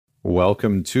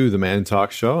Welcome to the Man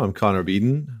Talk Show. I'm Connor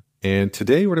Beaton, and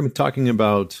today we're going to be talking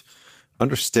about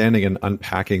understanding and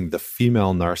unpacking the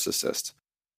female narcissist.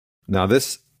 Now,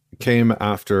 this came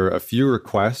after a few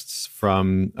requests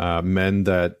from men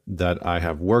that I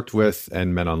have worked with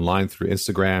and men online through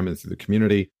Instagram and through the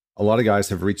community. A lot of guys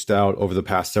have reached out over the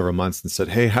past several months and said,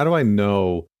 hey, how do I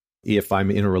know if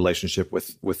I'm in a relationship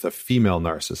with a female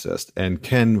narcissist?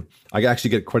 And I actually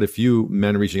get quite a few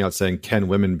men reaching out saying, can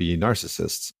women be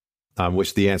narcissists?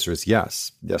 Which the answer is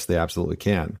yes. Yes, they absolutely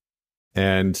can.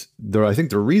 And I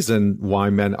think the reason why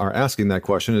men are asking that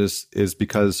question is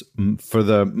because for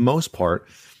the most part,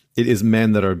 it is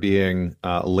men that are being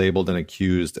labeled and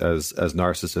accused as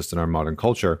narcissists in our modern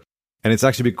culture. And it's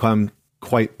actually become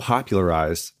quite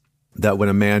popularized that when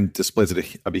a man displays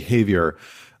a behavior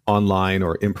online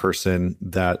or in person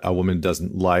that a woman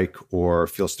doesn't like or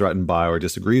feels threatened by or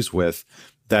disagrees with,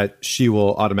 that she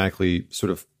will automatically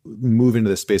sort of move into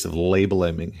the space of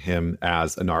labeling him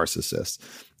as a narcissist.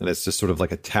 And it's just sort of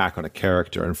like attack on a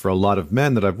character. And for a lot of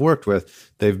men that I've worked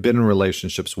with, they've been in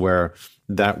relationships where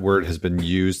that word has been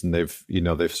used and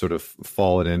they've sort of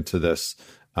fallen into this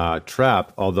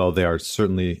trap, although they are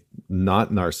certainly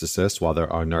not narcissists, while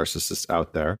there are narcissists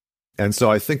out there. And so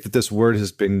I think that this word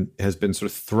has been sort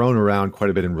of thrown around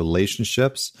quite a bit in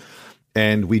relationships.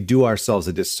 And we do ourselves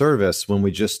a disservice when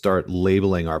we just start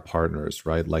labeling our partners,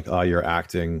 right? Like, oh, you're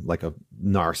acting like a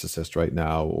narcissist right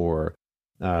now. Or,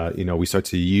 we start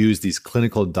to use these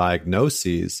clinical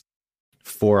diagnoses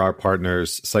for our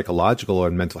partner's psychological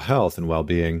and mental health and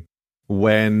well-being,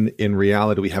 when in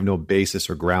reality, we have no basis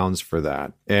or grounds for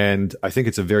that. And I think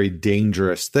it's a very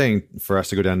dangerous thing for us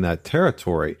to go down that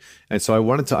territory. And so I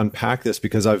wanted to unpack this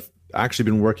because I've actually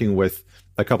been working with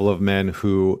a couple of men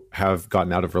who have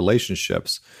gotten out of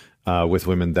relationships with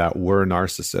women that were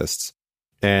narcissists.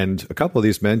 And a couple of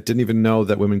these men didn't even know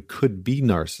that women could be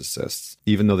narcissists,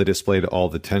 even though they displayed all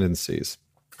the tendencies.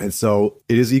 And so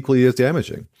it is equally as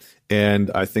damaging. And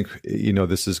I think,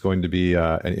 this is going to be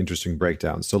an interesting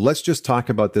breakdown. So let's just talk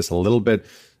about this a little bit,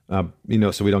 so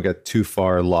we don't get too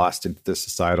far lost into the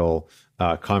societal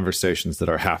conversations that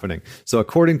are happening. So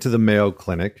according to the Mayo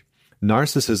Clinic,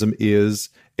 narcissism is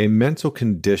a mental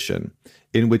condition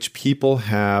in which people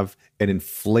have an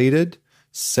inflated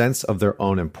sense of their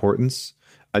own importance,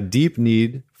 a deep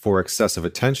need for excessive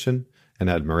attention and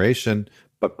admiration,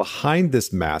 but behind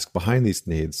this mask, behind these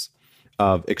needs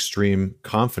of extreme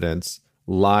confidence,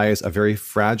 lies a very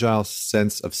fragile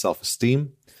sense of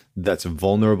self-esteem that's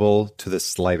vulnerable to the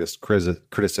slightest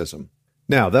criticism.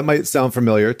 Now, that might sound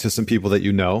familiar to some people that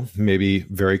you know, maybe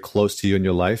very close to you in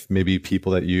your life, maybe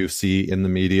people that you see in the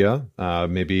media,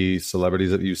 maybe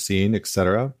celebrities that you've seen,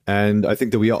 etc. And I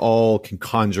think that we all can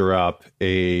conjure up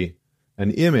an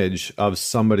image of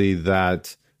somebody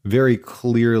that very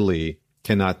clearly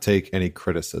cannot take any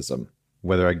criticism,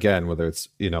 whether it's,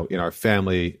 in our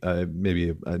family,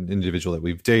 maybe an individual that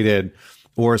we've dated,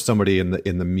 or somebody in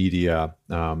the media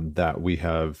that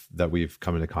we've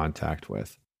come into contact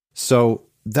with. So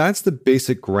that's the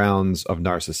basic grounds of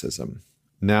narcissism.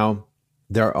 Now,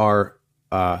 there are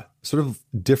sort of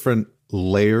different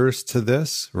layers to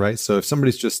this, right? So if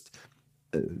somebody's just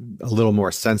a little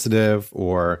more sensitive,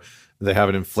 or they have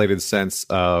an inflated sense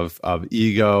of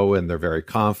ego and they're very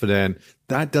confident,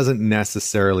 that doesn't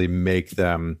necessarily make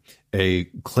them a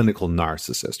clinical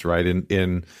narcissist, right?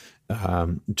 In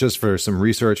just for some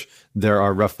research, there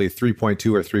are roughly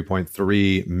 3.2 or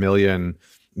 3.3 million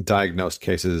diagnosed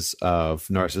cases of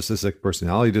narcissistic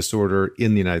personality disorder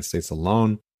in the United States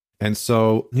alone. And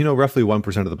so, roughly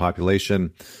 1% of the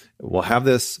population will have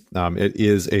this. It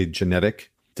is a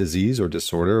genetic disease or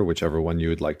disorder, whichever one you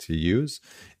would like to use.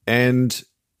 And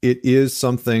it is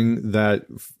something that,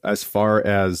 as far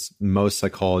as most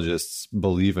psychologists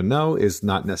believe and know, is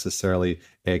not necessarily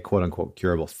a quote unquote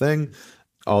curable thing.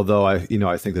 Although I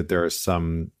think that there's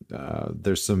some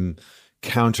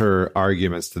counter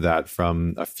arguments to that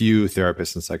from a few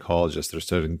therapists and psychologists that are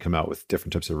starting to come out with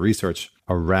different types of research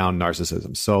around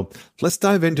narcissism. So let's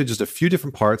dive into just a few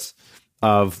different parts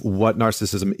of what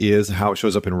narcissism is, how it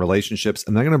shows up in relationships,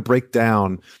 and I'm going to break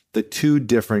down the two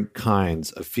different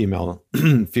kinds of female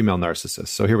narcissists.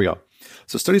 So here we go.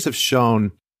 So studies have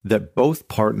shown that both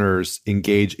partners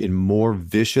engage in more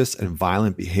vicious and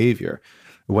violent behavior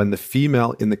when the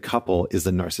female in the couple is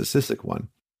the narcissistic one.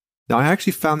 Now, I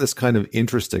actually found this kind of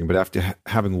interesting, but after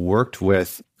having worked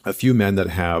with a few men that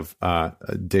have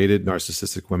dated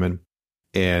narcissistic women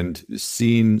and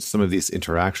seen some of these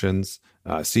interactions,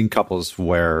 seen couples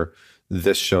where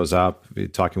this shows up,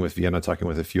 talking with Vienna, talking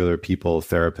with a few other people,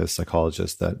 therapists,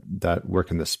 psychologists that work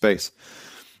in this space.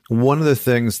 One of the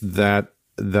things that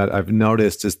I've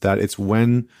noticed is that it's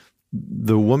when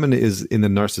the woman is in the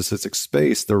narcissistic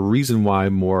space, the reason why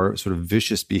more sort of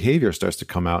vicious behavior starts to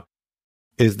come out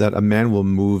is that a man will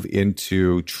move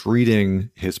into treating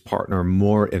his partner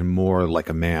more and more like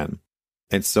a man.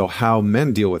 And so how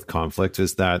men deal with conflict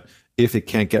is that if it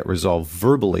can't get resolved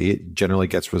verbally, it generally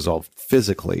gets resolved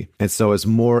physically. And so as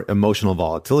more emotional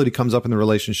volatility comes up in the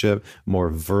relationship, more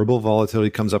verbal volatility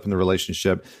comes up in the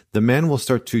relationship, the man will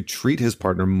start to treat his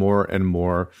partner more and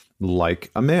more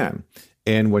like a man.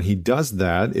 And when he does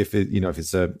that, if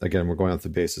it's again, we're going off the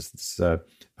basis, it's a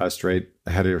straight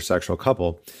heterosexual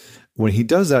couple. When he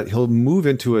does that, he'll move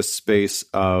into a space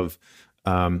of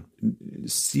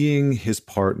seeing his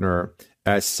partner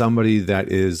as somebody that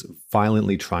is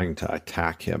violently trying to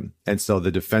attack him. And so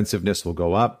the defensiveness will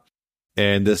go up,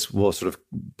 and this will sort of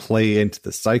play into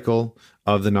the cycle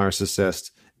of the narcissist,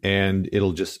 and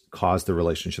it'll just cause the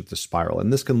relationship to spiral.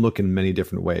 And this can look in many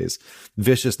different ways.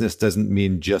 Viciousness doesn't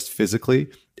mean just physically.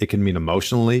 It can mean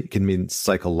emotionally. It can mean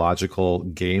psychological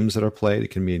games that are played.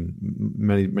 It can mean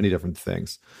many, many different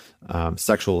things,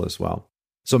 sexual as well.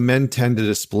 So men tend to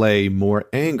display more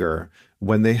anger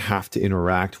when they have to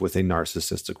interact with a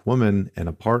narcissistic woman and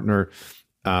a partner,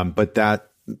 but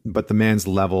the man's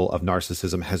level of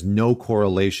narcissism has no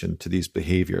correlation to these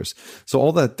behaviors. So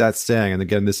all that's saying, and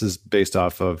again, this is based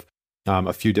off of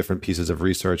a few different pieces of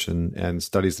research and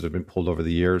studies that have been pulled over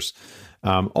the years.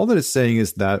 All that it's saying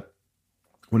is that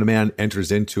when a man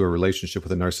enters into a relationship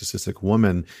with a narcissistic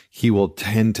woman, he will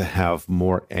tend to have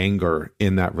more anger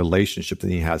in that relationship than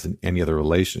he has in any other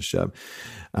relationship.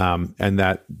 And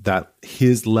that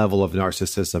his level of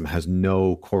narcissism has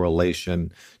no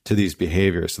correlation to these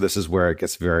behaviors. So this is where it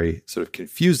gets very sort of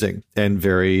confusing and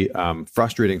very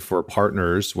frustrating for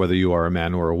partners, whether you are a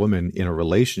man or a woman in a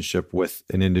relationship with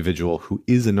an individual who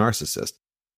is a narcissist,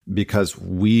 because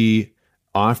we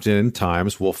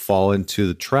oftentimes will fall into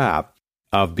the trap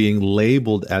of being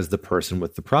labeled as the person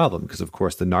with the problem. Because of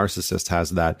course, the narcissist has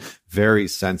that very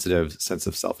sensitive sense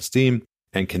of self-esteem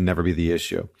and can never be the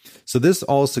issue. So this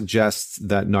all suggests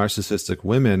that narcissistic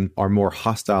women are more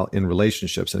hostile in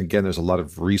relationships. And again, there's a lot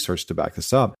of research to back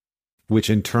this up, which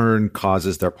in turn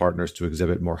causes their partners to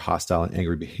exhibit more hostile and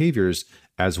angry behaviors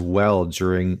as well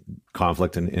during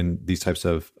conflict and these types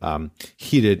of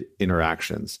heated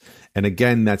interactions. And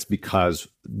again, that's because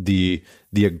the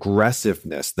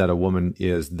aggressiveness that a woman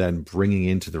is then bringing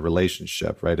into the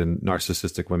relationship, right? And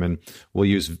narcissistic women will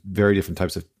use very different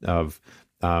types of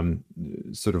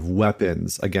sort of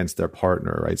weapons against their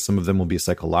partner, right? Some of them will be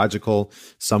psychological,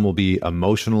 some will be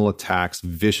emotional attacks,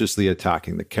 viciously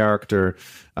attacking the character.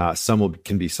 Some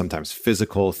can be sometimes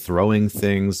physical, throwing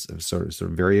things, sort of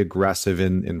very aggressive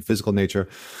in physical nature.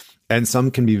 And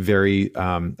some can be very,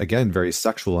 again, very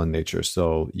sexual in nature.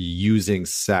 So using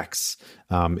sex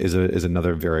is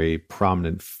another very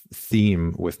prominent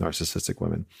theme with narcissistic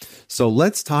women. So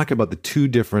let's talk about the two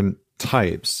different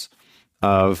types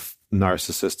of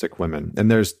narcissistic women. And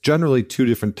there's generally two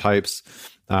different types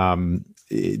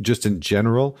just in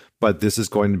general, but this is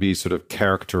going to be sort of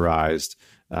characterized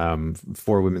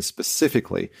for women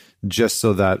specifically, just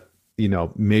so that,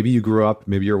 maybe you grew up,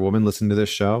 maybe you're a woman listening to this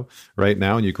show right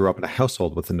now, and you grew up in a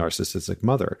household with a narcissistic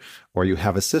mother, or you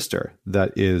have a sister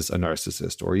that is a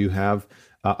narcissist, or you have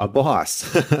a boss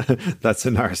that's a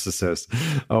narcissist,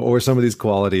 or some of these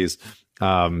qualities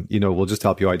will just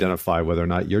help you identify whether or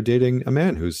not you're dating a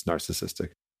man who's narcissistic.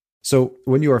 So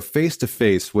when you are face to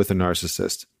face with a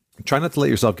narcissist, try not to let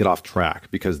yourself get off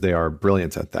track, because they are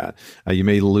brilliant at that. You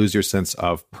may lose your sense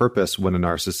of purpose when a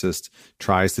narcissist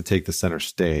tries to take the center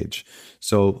stage.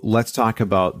 So let's talk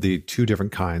about the two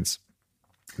different kinds.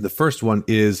 The first one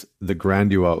is the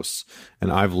grandiose,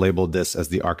 and I've labeled this as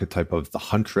the archetype of the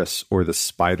huntress or the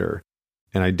spider.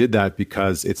 And I did that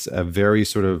because it's a very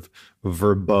sort of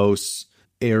verbose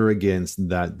arrogance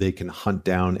that they can hunt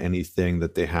down anything,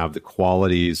 that they have the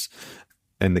qualities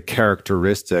and the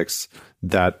characteristics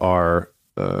that are,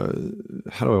 how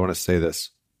do I want to say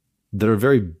this? That are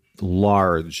very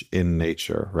large in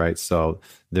nature, right? So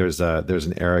there's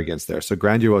an arrogance there. So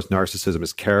grandiose narcissism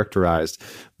is characterized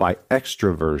by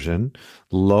extroversion,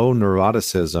 low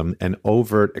neuroticism, and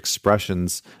overt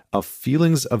expressions of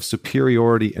feelings of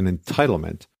superiority and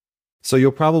entitlement. So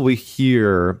you'll probably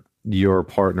hear your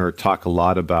partner talk a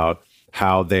lot about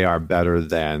how they are better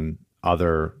than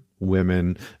other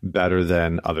women, better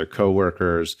than other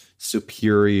coworkers,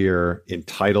 superior,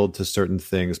 entitled to certain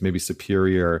things, maybe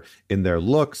superior in their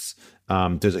looks,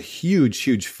 there's a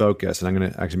huge focus, and I'm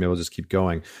going to actually maybe we'll just keep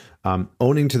going.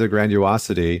 Owning to their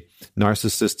grandiosity,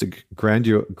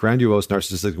 grandiose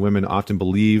narcissistic women often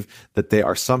believe that they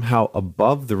are somehow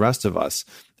above the rest of us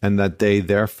and that they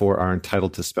therefore are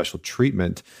entitled to special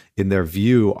treatment. In their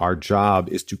view, our job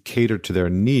is to cater to their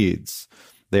needs.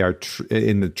 They are,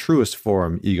 in the truest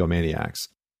form, egomaniacs.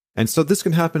 And so this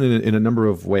can happen in a number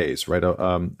of ways, right? A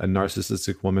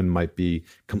narcissistic woman might be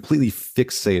completely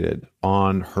fixated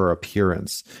on her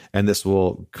appearance, and this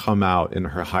will come out in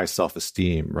her high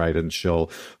self-esteem, right? And she'll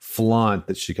flaunt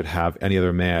that she could have any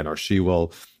other man, or she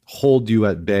will hold you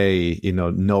at bay,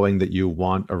 knowing that you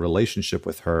want a relationship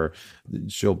with her.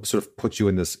 She'll sort of put you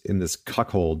in this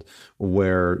cuckold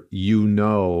where you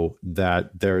know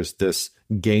that there's this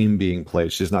game being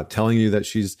played. She's not telling you that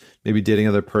she's maybe dating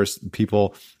other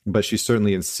people, but she's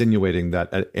certainly insinuating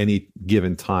that at any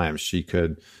given time she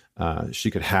could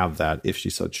have that if she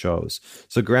so chose.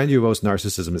 So grandiose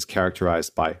narcissism is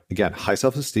characterized by, again, high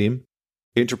self-esteem,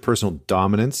 interpersonal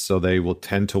dominance. So they will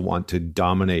tend to want to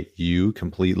dominate you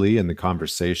completely in the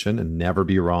conversation and never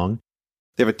be wrong.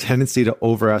 They have a tendency to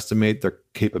overestimate their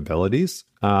capabilities.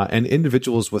 And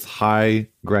individuals with high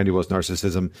grandiose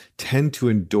narcissism tend to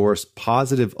endorse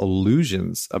positive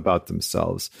illusions about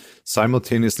themselves,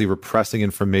 simultaneously repressing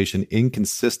information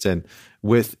inconsistent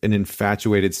with an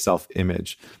infatuated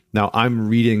self-image. Now, I'm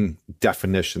reading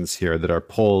definitions here that are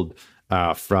pulled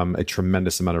from a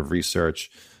tremendous amount of research.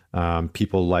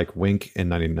 People like Wink in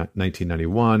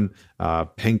 1991,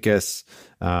 Pincus,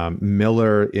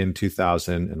 Miller in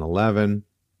 2011.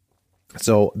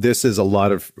 So this is a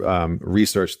lot of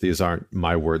research. These aren't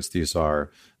my words. These are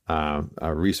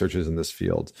researchers in this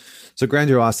field. So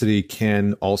grandiosity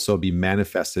can also be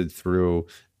manifested through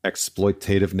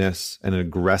exploitativeness and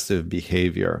aggressive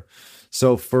behavior.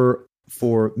 So for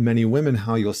many women,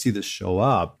 how you'll see this show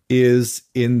up is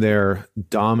in their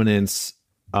dominance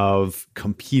of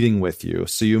competing with you.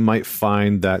 So you might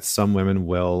find that some women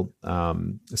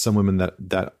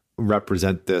that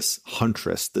represent this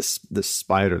huntress, this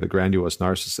spider, the grandiose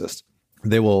narcissist,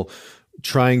 they will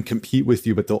try and compete with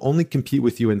you, but they'll only compete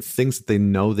with you in things that they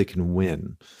know they can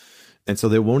win. And so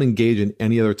they won't engage in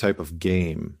any other type of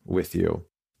game with you.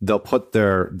 They'll put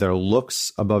their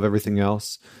looks above everything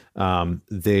else.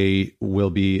 They will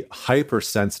be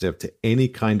hypersensitive to any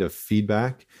kind of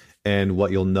feedback. And what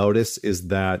you'll notice is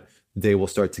that they will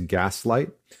start to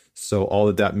gaslight. So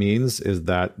all that means is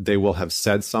that they will have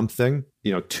said something,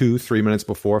 2-3 minutes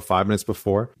before, 5 minutes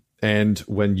before. And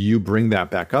when you bring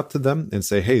that back up to them and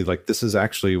say, hey, like, this is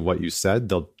actually what you said,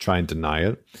 they'll try and deny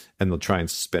it and they'll try and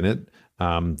spin it.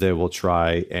 They will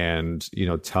try and,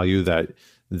 tell you that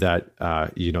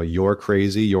you're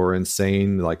crazy, you're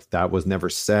insane, like that was never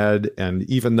said. And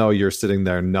even though you're sitting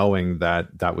there knowing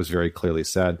that that was very clearly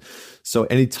said. So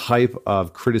any type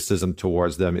of criticism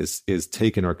towards them is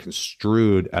taken or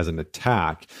construed as an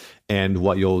attack. And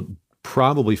what you'll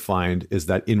probably find is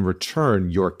that in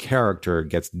return, your character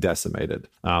gets decimated.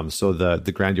 So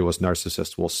the grandiose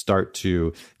narcissist will start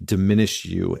to diminish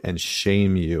you and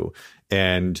shame you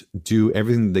and do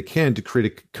everything they can to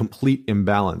create a complete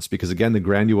imbalance. Because again, the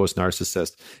grandiose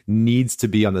narcissist needs to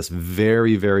be on this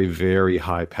very, very, very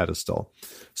high pedestal.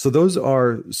 So those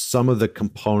are some of the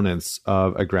components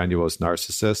of a grandiose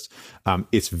narcissist.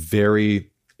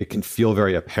 It can feel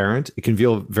very apparent. It can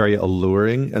feel very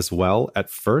alluring as well at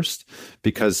first,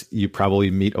 because you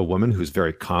probably meet a woman who's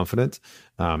very confident,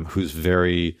 who's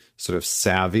very sort of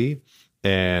savvy.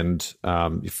 And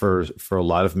for a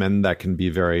lot of men, that can be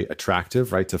very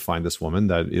attractive, right? To find this woman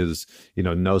that is,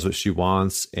 knows what she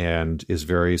wants and is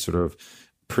very sort of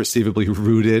perceivably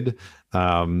rooted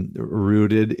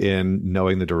in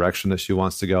knowing the direction that she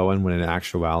wants to go in, when in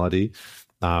actuality,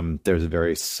 there's a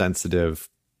very sensitive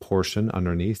portion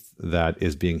underneath that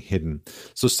is being hidden.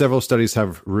 So several studies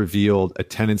have revealed a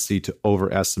tendency to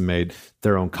overestimate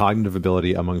their own cognitive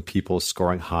ability among people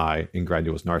scoring high in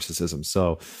grandiose narcissism.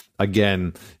 So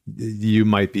again, you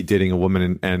might be dating a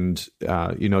woman and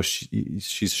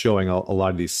she's showing a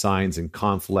lot of these signs in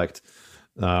conflict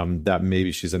that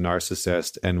maybe she's a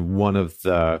narcissist. And one of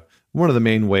the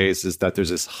main ways is that there's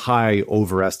this high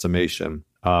overestimation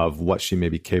of what she may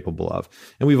be capable of.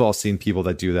 And we've all seen people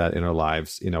that do that in our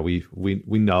lives. We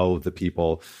know the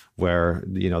people where,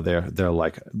 they're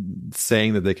like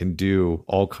saying that they can do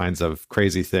all kinds of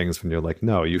crazy things when you're like,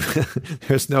 no,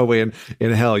 there's no way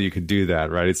in hell you could do that.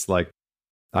 Right. It's like,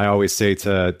 I always say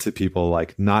to people,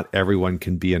 like, not everyone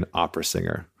can be an opera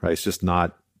singer, right? It's just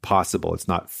not possible. It's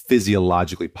not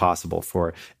physiologically possible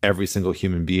for every single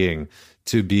human being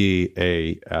to be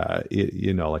a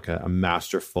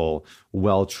masterful,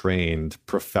 well-trained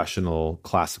professional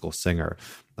classical singer.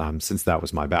 since that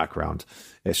was my background.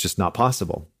 It's just not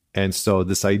possible. And so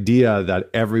this idea that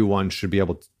everyone should be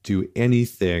able to do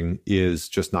anything is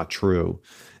just not true.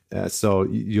 So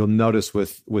you'll notice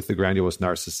with the grandiose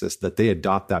narcissist that they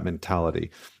adopt that mentality.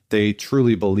 They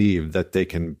truly believe that they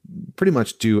can pretty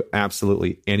much do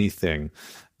absolutely anything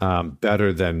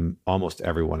better than almost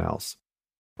everyone else.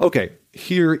 Okay,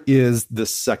 here is the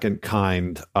second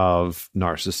kind of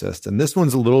narcissist. And this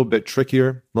one's a little bit trickier,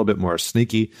 a little bit more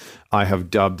sneaky. I have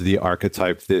dubbed the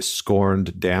archetype the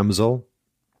scorned damsel.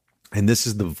 And this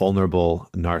is the vulnerable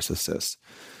narcissist.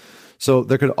 So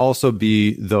there could also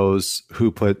be those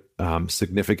who put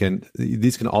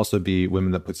these can also be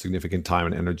women that put significant time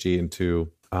and energy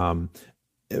into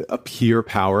appear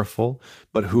powerful,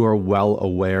 but who are well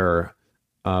aware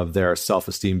of their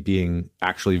self-esteem being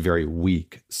actually very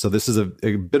weak. So this is a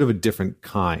bit of a different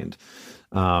kind.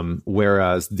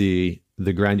 Whereas the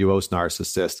grandiose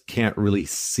narcissist can't really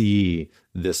see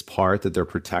this part that they're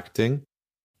protecting.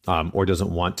 Or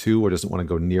doesn't want to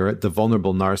go near it. The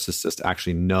vulnerable narcissist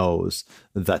actually knows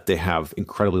that they have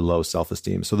incredibly low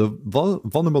self-esteem. So the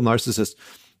vulnerable narcissist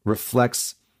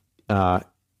reflects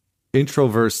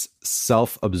introverse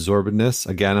self-absorbedness.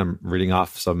 Again, I'm reading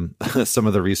off some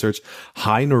of the research.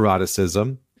 High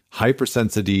neuroticism,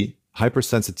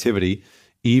 hypersensitivity,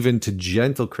 even to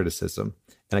gentle criticism,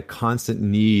 and a constant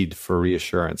need for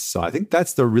reassurance. So I think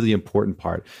that's the really important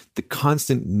part, the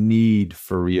constant need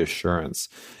for reassurance.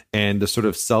 And the sort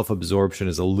of self-absorption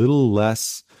is a little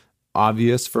less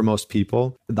obvious for most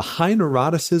people. The high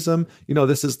neuroticism,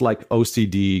 this is like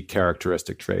OCD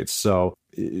characteristic traits. So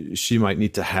she might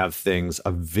need to have things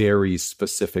a very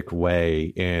specific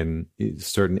way in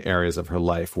certain areas of her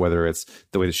life, whether it's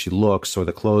the way that she looks or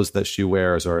the clothes that she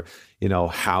wears or,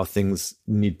 how things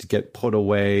need to get put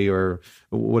away or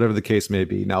whatever the case may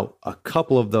be. Now, a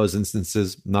couple of those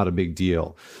instances, not a big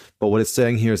deal. But what it's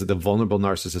saying here is that the vulnerable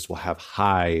narcissist will have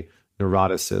high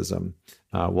neuroticism,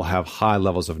 will have high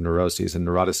levels of neuroses, and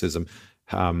neuroticism,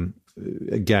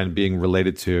 again, being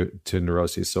related to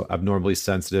neuroses. So abnormally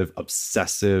sensitive,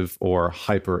 obsessive, or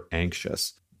hyper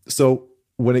anxious. So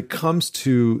when it comes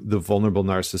to the vulnerable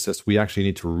narcissist, we actually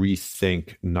need to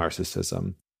rethink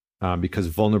narcissism because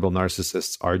vulnerable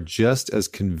narcissists are just as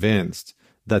convinced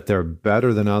that they're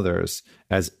better than others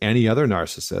as any other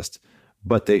narcissist,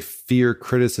 but they fear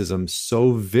criticism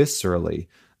so viscerally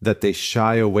that they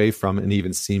shy away from and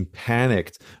even seem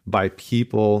panicked by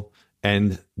people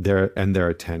and their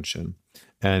attention.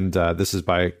 And this is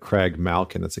by Craig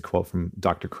Malkin. That's a quote from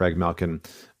Dr. Craig Malkin,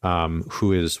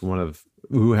 who has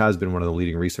been one of the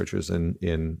leading researchers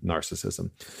in narcissism.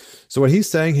 So what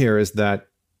he's saying here is that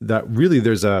really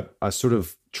there's a sort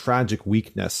of tragic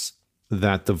weakness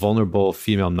that the vulnerable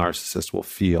female narcissist will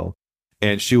feel.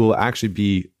 And she will actually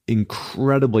be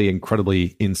incredibly,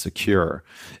 incredibly insecure.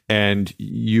 And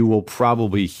you will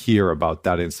probably hear about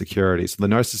that insecurity. So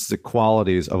the narcissistic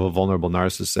qualities of a vulnerable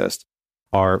narcissist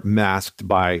are masked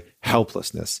by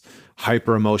helplessness,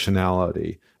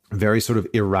 hyper-emotionality, very sort of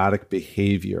erratic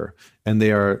behavior. And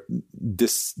they're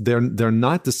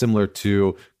not dissimilar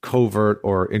to covert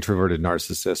or introverted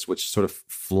narcissists, which sort of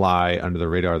fly under the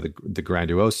radar of the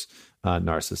grandiose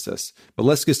narcissists. But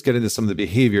let's just get into some of the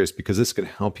behaviors because this can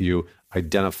help you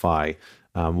identify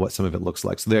what some of it looks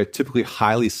like. So they're typically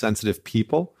highly sensitive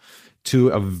people to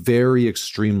a very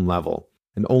extreme level,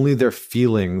 and only their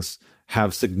feelings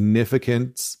have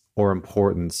significance or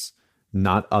importance,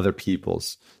 not other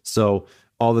people's. So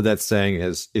all that that's saying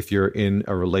is if you're in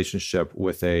a relationship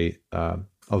with a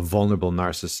vulnerable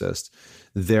narcissist,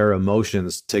 their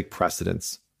emotions take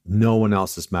precedence. No one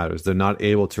else's matters. They're not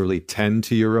able to really tend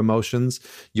to your emotions.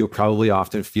 You'll probably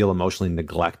often feel emotionally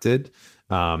neglected,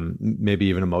 maybe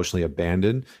even emotionally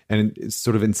abandoned. And it's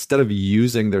sort of instead of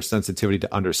using their sensitivity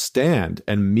to understand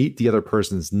and meet the other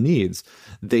person's needs,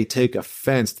 they take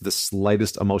offense to the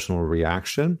slightest emotional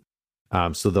reaction.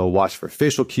 So they'll watch for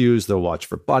facial cues, they'll watch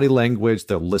for body language,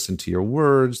 they'll listen to your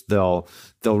words, they'll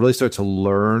really start to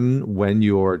learn when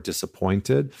you're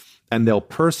disappointed, and they'll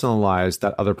personalize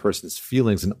that other person's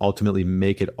feelings and ultimately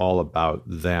make it all about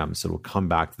them. So it'll come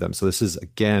back to them. So this is,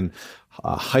 again,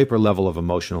 a hyper level of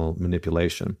emotional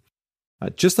manipulation.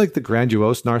 Just like the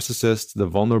grandiose narcissist, the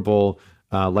vulnerable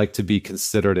like to be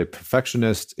considered a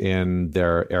perfectionist in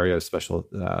their area of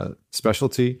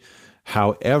specialty.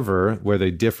 However, where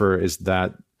they differ is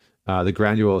that the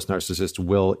grandiose narcissist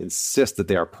will insist that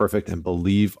they are perfect and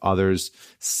believe others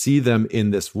see them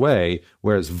in this way,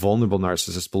 whereas vulnerable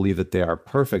narcissists believe that they are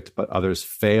perfect, but others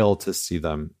fail to see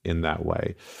them in that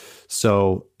way.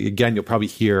 So again, you'll probably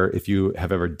hear, if you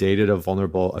have ever dated a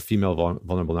female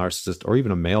vulnerable narcissist, or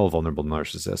even a male vulnerable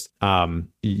narcissist,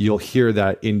 you'll hear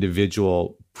that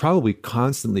individual probably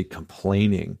constantly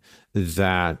complaining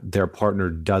that their partner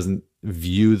doesn't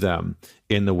view them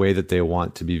in the way that they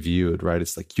want to be viewed, right?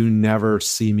 It's like, you never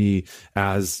see me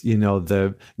as,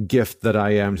 the gift that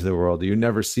I am to the world. Or you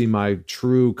never see my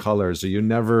true colors, or you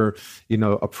never,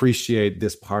 appreciate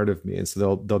this part of me. And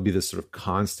so there'll be this sort of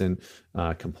constant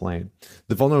complaint.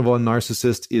 The vulnerable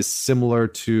narcissist is similar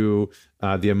to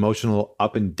the emotional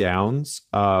up and downs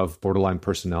of borderline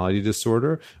personality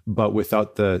disorder, but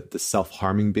without the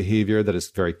self-harming behavior that is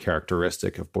very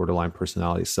characteristic of borderline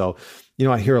personality. So,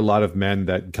 I hear a lot of men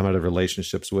that come out of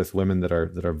relationships with women that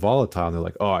are volatile, and they're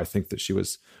like, "Oh, I think that she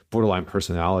was borderline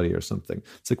personality or something."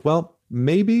 It's like, well,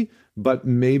 maybe, but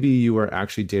maybe you were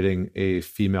actually dating a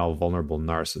female vulnerable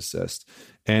narcissist.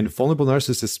 And vulnerable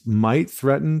narcissists might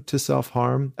threaten to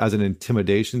self-harm as an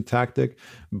intimidation tactic,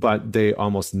 but they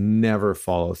almost never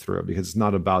follow through, because it's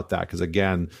not about that. Because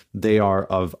again, they are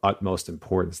of utmost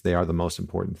importance. They are the most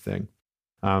important thing.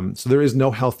 So there is no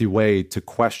healthy way to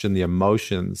question the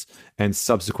emotions and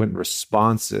subsequent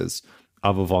responses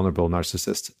of a vulnerable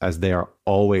narcissist, as they are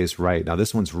always right. Now,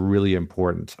 this one's really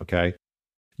important, okay?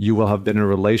 You will have been in a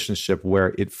relationship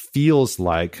where it feels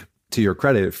like, to your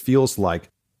credit, it feels like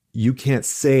you can't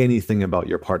say anything about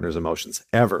your partner's emotions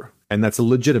ever. And that's a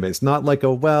legitimate. It's not like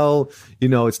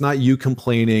it's not you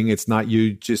complaining. It's not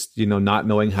you just, not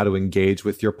knowing how to engage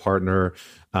with your partner.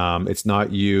 It's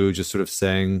not you just sort of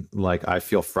saying like, I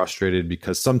feel frustrated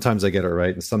because sometimes I get it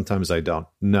right and sometimes I don't.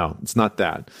 No, it's not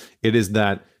that. It is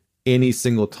that any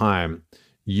single time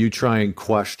you try and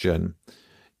question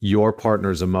your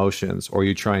partner's emotions, or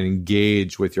you try and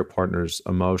engage with your partner's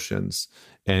emotions,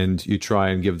 and you try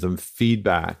and give them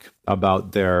feedback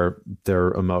about their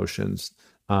emotions,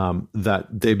 that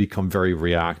they become very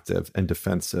reactive and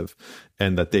defensive,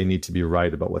 and that they need to be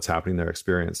right about what's happening in their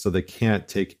experience. So they can't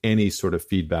take any sort of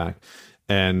feedback.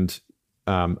 And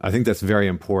I think that's very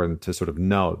important to sort of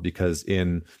note, because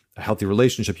in a healthy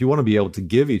relationship, you want to be able to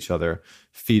give each other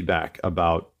feedback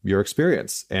about your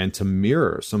experience and to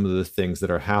mirror some of the things that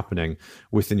are happening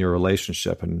within your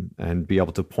relationship, and be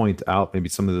able to point out maybe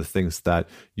some of the things that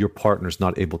your partner's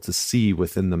not able to see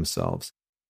within themselves.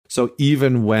 So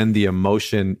even when the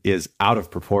emotion is out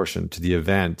of proportion to the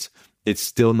event, it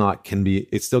still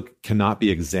cannot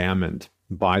be examined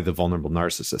by the vulnerable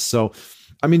narcissist. So,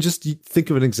 just think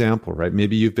of an example, right?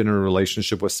 Maybe you've been in a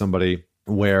relationship with somebody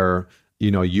where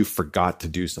you forgot to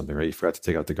do something, right? You forgot to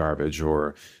take out the garbage,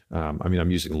 or, I'm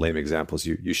using lame examples.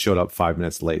 You showed up 5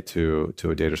 minutes late to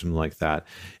a date or something like that.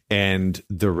 And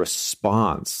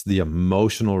the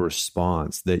emotional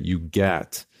response that you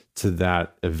get to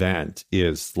that event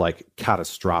is like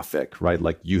catastrophic, right?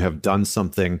 Like you have done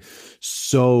something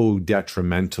so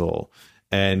detrimental,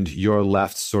 and you're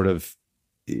left sort of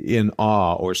in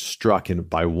awe or struck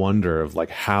by wonder of like,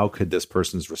 how could this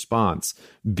person's response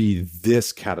be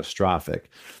this catastrophic?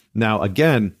 Now,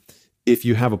 again, if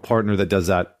you have a partner that does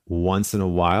that once in a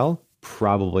while,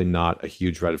 probably not a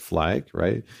huge red flag,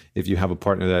 right? If you have a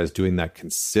partner that is doing that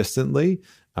consistently,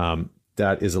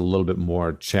 that is a little bit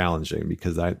more challenging,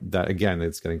 because that again,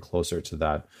 it's getting closer to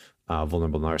that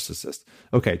vulnerable narcissist.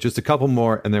 Okay, just a couple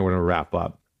more, and then we're going to wrap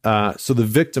up. So the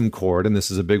victim chord, and this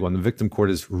is a big one, the victim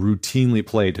chord is routinely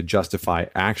played to justify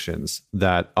actions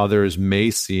that others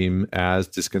may seem as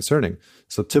disconcerting.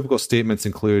 So typical statements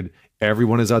include,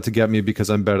 everyone is out to get me because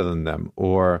I'm better than them,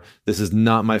 or this is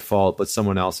not my fault, but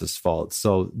someone else's fault.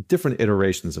 So different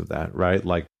iterations of that, right?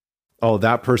 Like, oh,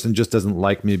 that person just doesn't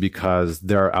like me because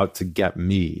they're out to get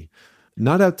me,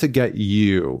 not out to get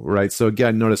you, right? So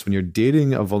again, notice when you're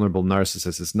dating a vulnerable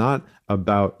narcissist, it's not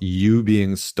about you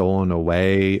being stolen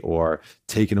away or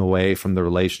taken away from the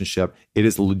relationship. It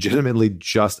is legitimately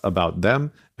just about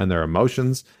them and their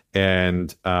emotions,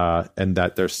 and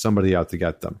that there's somebody out to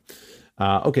get them.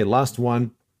 Okay, last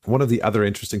one. One of the other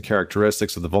interesting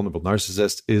characteristics of the vulnerable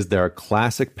narcissist is their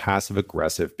classic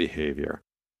passive-aggressive behavior.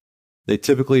 They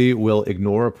typically will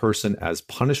ignore a person as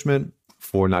punishment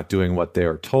for not doing what they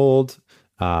are told,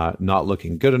 not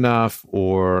looking good enough,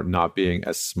 or not being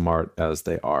as smart as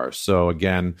they are. So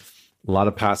again, a lot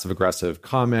of passive-aggressive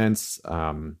comments,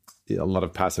 a lot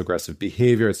of passive-aggressive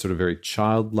behavior. It's sort of very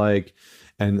childlike.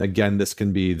 And again, this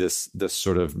can be this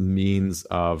sort of means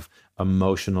of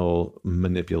emotional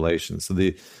manipulation. So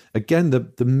the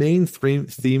main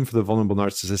theme for the vulnerable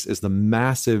narcissist is the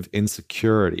massive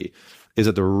insecurity is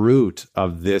at the root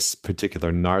of this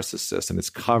particular narcissist. And it's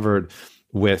covered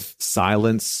with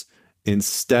silence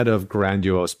instead of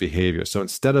grandiose behavior. So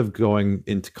instead of going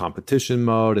into competition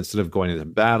mode, instead of going into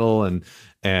battle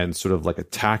and sort of like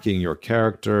attacking your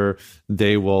character,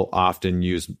 they will often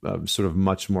use sort of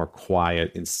much more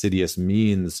quiet, insidious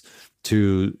means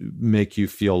to make you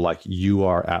feel like you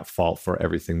are at fault for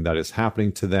everything that is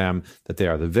happening to them, that they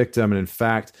are the victim. And in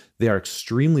fact, they are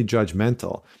extremely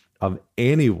judgmental of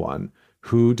anyone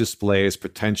who displays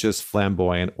pretentious,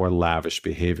 flamboyant, or lavish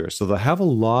behavior. So they'll have a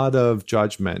lot of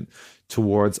judgment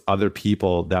towards other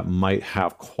people that might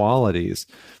have qualities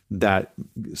that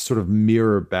sort of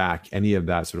mirror back any of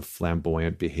that sort of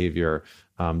flamboyant behavior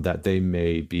that they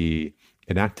may be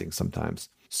enacting sometimes.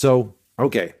 So,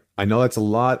 okay, I know that's a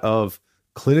lot of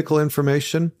clinical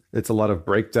information. It's a lot of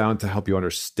breakdown to help you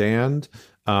understand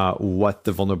what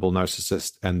the vulnerable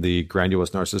narcissist and the grandiose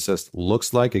narcissist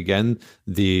looks like. Again,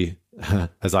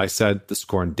 as I said, the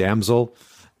scorned damsel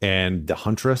and the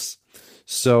huntress.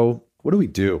 So what do we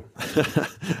do?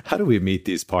 How do we meet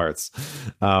these parts?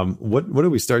 What do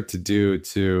we start to do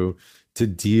to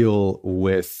deal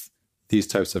with these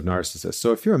types of narcissists?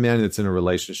 So if you're a man that's in a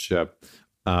relationship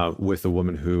with a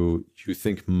woman who you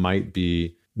think might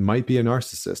be a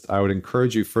narcissist, I would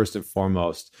encourage you first and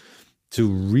foremost to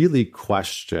really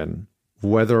question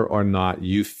whether or not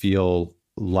you feel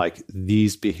like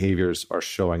these behaviors are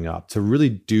showing up, to really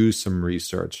do some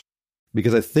research.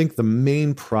 Because I think the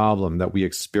main problem that we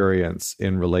experience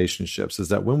in relationships is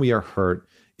that when we are hurt,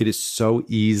 it is so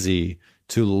easy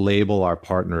to label our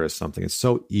partner as something. It's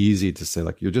so easy to say,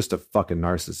 like, you're just a fucking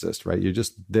narcissist, right? You're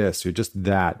just this, you're just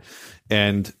that.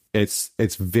 And it's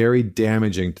very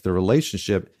damaging to the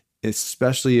relationship,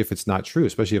 especially if it's not true,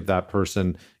 especially if that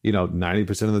person,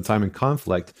 90% of the time in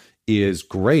conflict is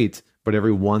great, but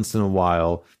every once in a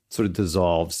while sort of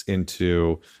dissolves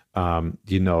into,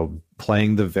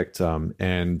 playing the victim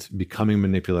and becoming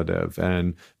manipulative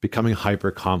and becoming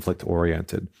hyper conflict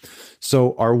oriented.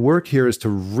 So our work here is to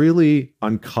really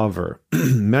uncover,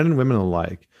 men and women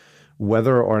alike,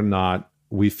 whether or not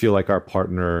we feel like our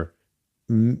partner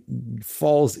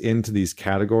falls into these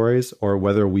categories or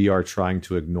whether we are trying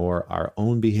to ignore our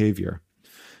own behavior.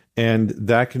 And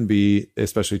that can be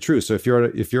especially true. So if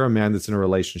you're a man that's in a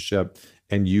relationship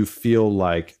and you feel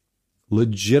like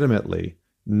legitimately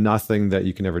nothing that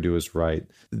you can ever do is right,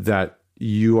 that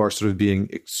you are sort of being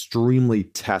extremely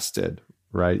tested,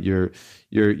 right? You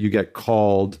get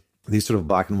called these sort of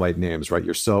black and white names, right?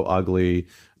 You're so ugly,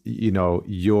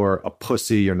 you're a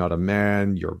pussy, you're not a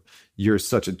man, you're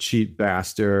such a cheap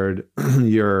bastard,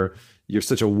 you're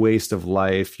such a waste of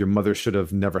life, your mother should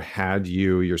have never had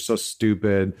you, you're so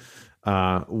stupid.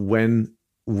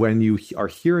 When you are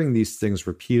hearing these things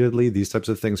repeatedly, these types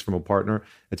of things from a partner,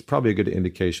 it's probably a good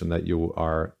indication that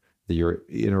you're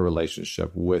in a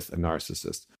relationship with a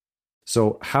narcissist.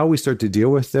 So how we start to deal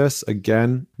with this, again,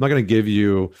 I'm not going to give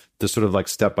you the sort of like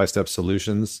step-by-step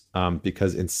solutions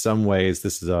because in some ways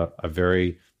this is a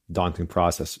very daunting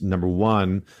process. Number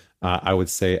one, I would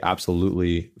say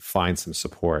absolutely find some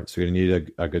support. So you're going to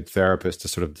need a good therapist to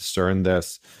sort of discern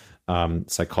this,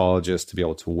 psychologist to be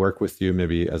able to work with you,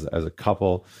 maybe as a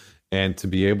couple, and to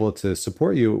be able to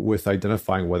support you with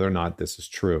identifying whether or not this is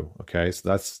true. Okay, so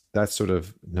that's sort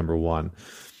of number one.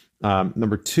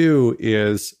 Number two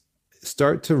is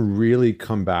start to really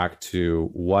come back to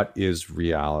what is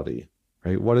reality,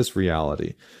 right? What is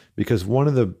reality? Because one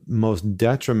of the most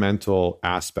detrimental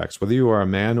aspects, whether you are a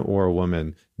man or a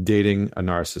woman dating a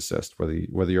narcissist,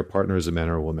 whether your partner is a man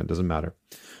or a woman, doesn't matter.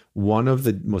 One of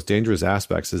the most dangerous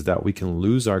aspects is that we can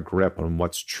lose our grip on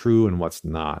what's true and what's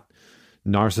not.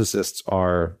 Narcissists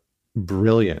are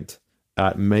brilliant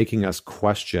at making us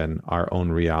question our own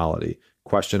reality,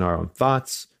 question our own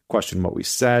thoughts, question what we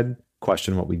said,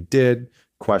 question what we did,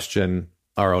 question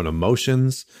our own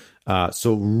emotions.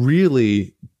 So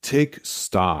really take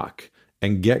stock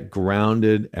and get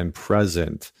grounded and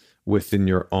present within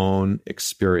your own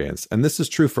experience. And this is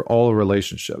true for all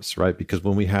relationships, right? Because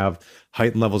when we have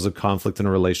heightened levels of conflict in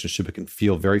a relationship, it can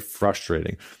feel very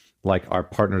frustrating, like our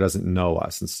partner doesn't know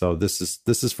us. And so this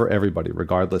is for everybody,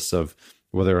 regardless of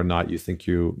whether or not you think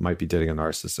you might be dating a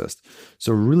narcissist.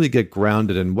 So really get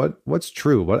grounded in what's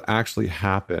true, what actually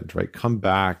happened, right? Come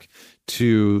back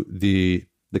to the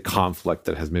conflict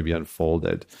that has maybe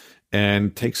unfolded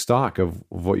and take stock of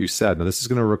what you said. Now, this is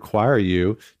going to require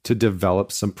you to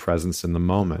develop some presence in the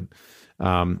moment.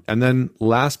 And then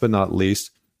last but not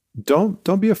least,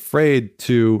 don't be afraid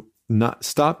to not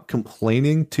stop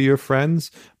complaining to your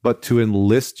friends, but to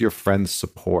enlist your friends'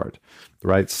 support,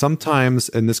 right? Sometimes,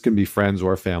 and this can be friends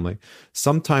or family,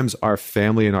 sometimes our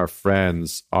family and our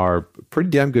friends are pretty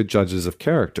damn good judges of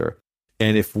character.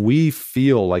 And if we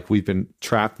feel like we've been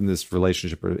trapped in this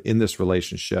relationship or in this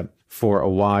relationship for a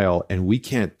while and we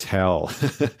can't tell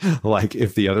like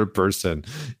if the other person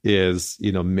is,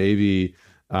 maybe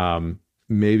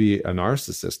maybe a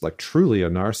narcissist, like truly a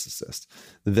narcissist,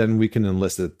 then we can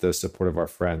enlist the support of our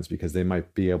friends because they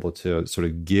might be able to sort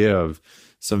of give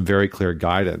some very clear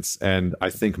guidance. And I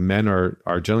think men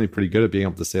are generally pretty good at being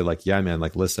able to say, like, yeah, man,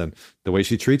 like, listen, the way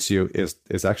she treats you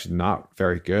is actually not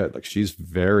very good. Like, she's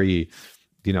very,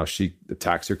 she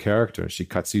attacks your character and she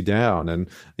cuts you down. And,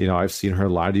 I've seen her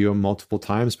lie to you multiple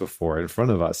times before in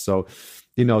front of us. So,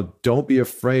 don't be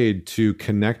afraid to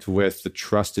connect with the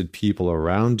trusted people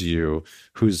around you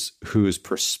whose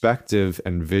perspective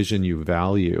and vision you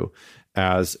value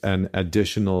as an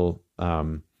additional,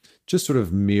 just sort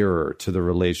of mirror to the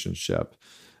relationship.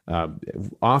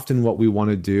 Often what we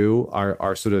want to do,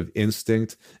 our sort of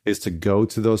instinct is to go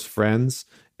to those friends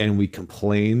and we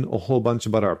complain a whole bunch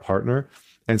about our partner.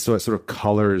 And so it sort of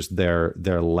colors their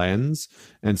lens.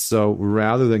 And so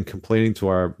rather than complaining to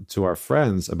our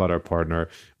friends about our partner,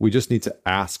 we just need to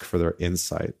ask for their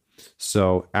insight.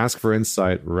 So ask for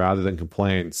insight rather than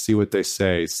complain. See what they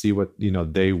say, see what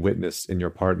they witnessed in your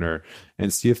partner,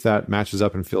 and see if that matches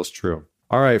up and feels true.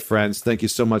 All right, friends, thank you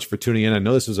so much for tuning in. I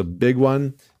know this was a big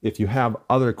one. If you have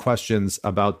other questions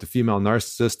about the female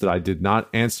narcissist that I did not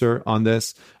answer on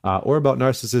this, or about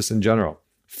narcissists in general,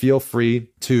 feel free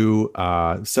to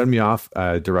send me off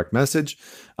a direct message.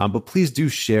 But please do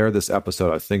share this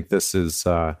episode. I think this is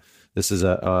one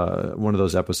of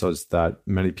those episodes that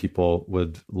many people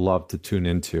would love to tune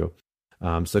into.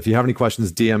 So if you have any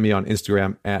questions, DM me on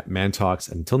Instagram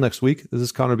 @mantalks. Until next week, this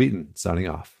is Connor Beaton signing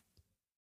off.